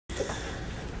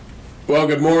Well,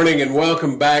 good morning and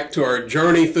welcome back to our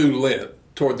journey through Lent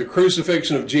toward the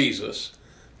crucifixion of Jesus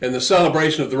and the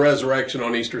celebration of the resurrection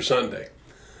on Easter Sunday.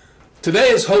 Today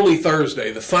is Holy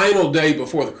Thursday, the final day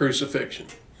before the crucifixion.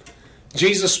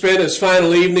 Jesus spent his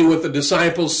final evening with the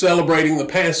disciples celebrating the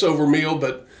Passover meal,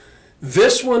 but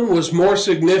this one was more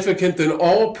significant than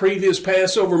all previous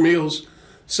Passover meals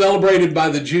celebrated by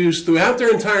the Jews throughout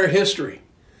their entire history.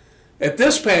 At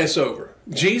this Passover,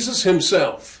 Jesus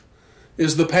himself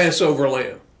is the Passover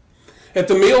lamb. At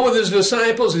the meal with his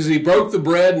disciples, as he broke the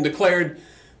bread and declared,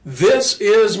 "This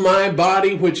is my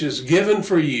body which is given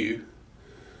for you.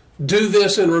 Do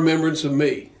this in remembrance of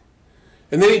me."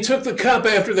 And then he took the cup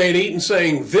after they had eaten,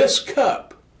 saying, "This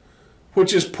cup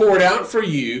which is poured out for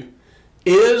you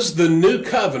is the new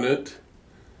covenant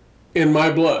in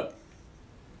my blood."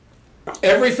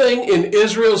 Everything in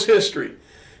Israel's history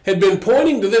had been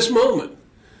pointing to this moment.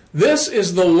 This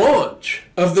is the launch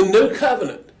of the new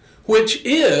covenant, which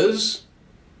is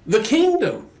the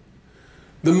kingdom.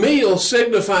 The meal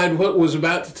signified what was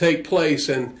about to take place,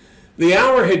 and the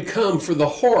hour had come for the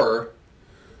horror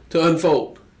to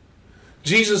unfold.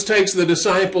 Jesus takes the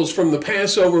disciples from the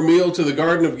Passover meal to the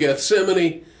Garden of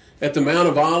Gethsemane at the Mount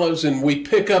of Olives, and we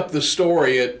pick up the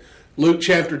story at Luke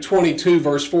chapter 22,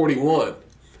 verse 41. It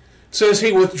says,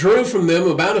 "He withdrew from them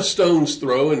about a stone's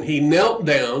throw, and he knelt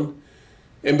down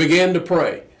and began to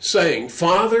pray, saying,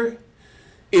 'Father,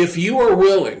 if you are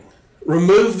willing,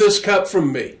 remove this cup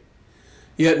from me,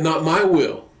 yet not my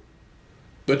will,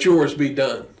 but yours be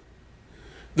done.'"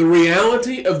 The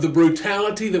reality of the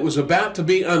brutality that was about to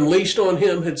be unleashed on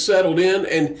him had settled in,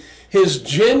 and his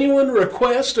genuine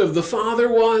request of the Father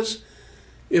was,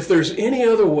 if there's any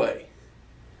other way,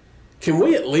 can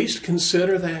we at least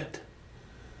consider that?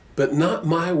 But not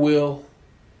my will,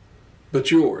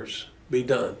 but yours be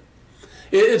done.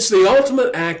 It's the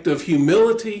ultimate act of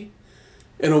humility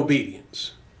and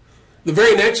obedience. The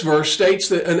very next verse states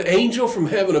that an angel from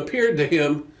heaven appeared to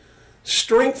him,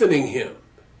 strengthening him.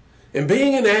 And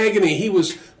being in agony, he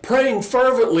was praying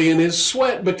fervently, and his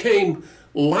sweat became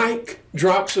like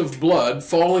drops of blood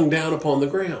falling down upon the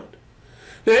ground.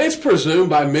 Now, it's presumed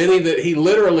by many that he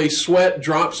literally sweat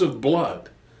drops of blood.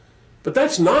 But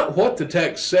that's not what the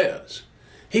text says.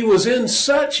 He was in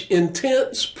such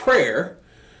intense prayer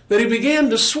that he began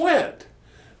to sweat.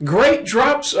 Great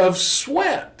drops of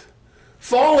sweat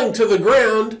falling to the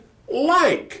ground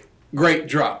like great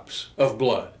drops of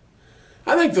blood.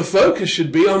 I think the focus should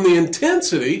be on the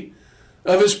intensity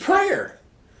of his prayer,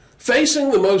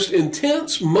 facing the most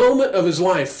intense moment of his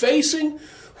life, facing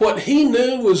what he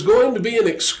knew was going to be an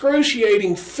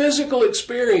excruciating physical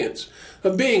experience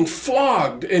of being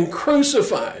flogged and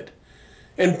crucified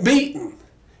and beaten.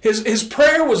 His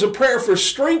prayer was a prayer for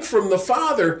strength from the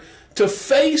Father to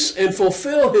face and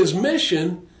fulfill his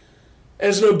mission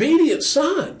as an obedient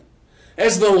son,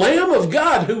 as the Lamb of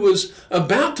God who was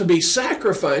about to be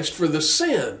sacrificed for the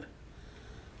sin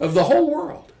of the whole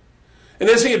world. And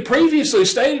as he had previously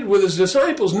stated with his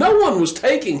disciples, no one was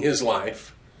taking his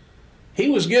life. He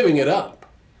was giving it up.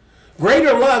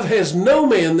 Greater love has no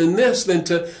man than this, than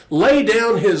to lay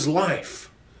down his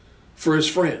life for his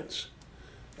friends.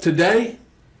 Today,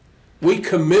 we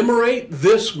commemorate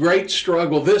this great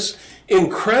struggle, this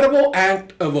incredible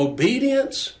act of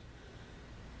obedience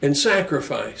and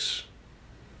sacrifice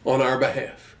on our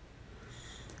behalf.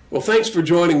 Well, thanks for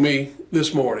joining me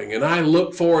this morning, and I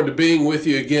look forward to being with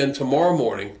you again tomorrow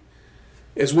morning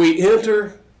as we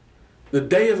enter the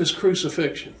day of his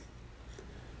crucifixion.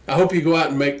 I hope you go out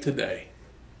and make today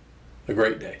a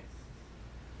great day.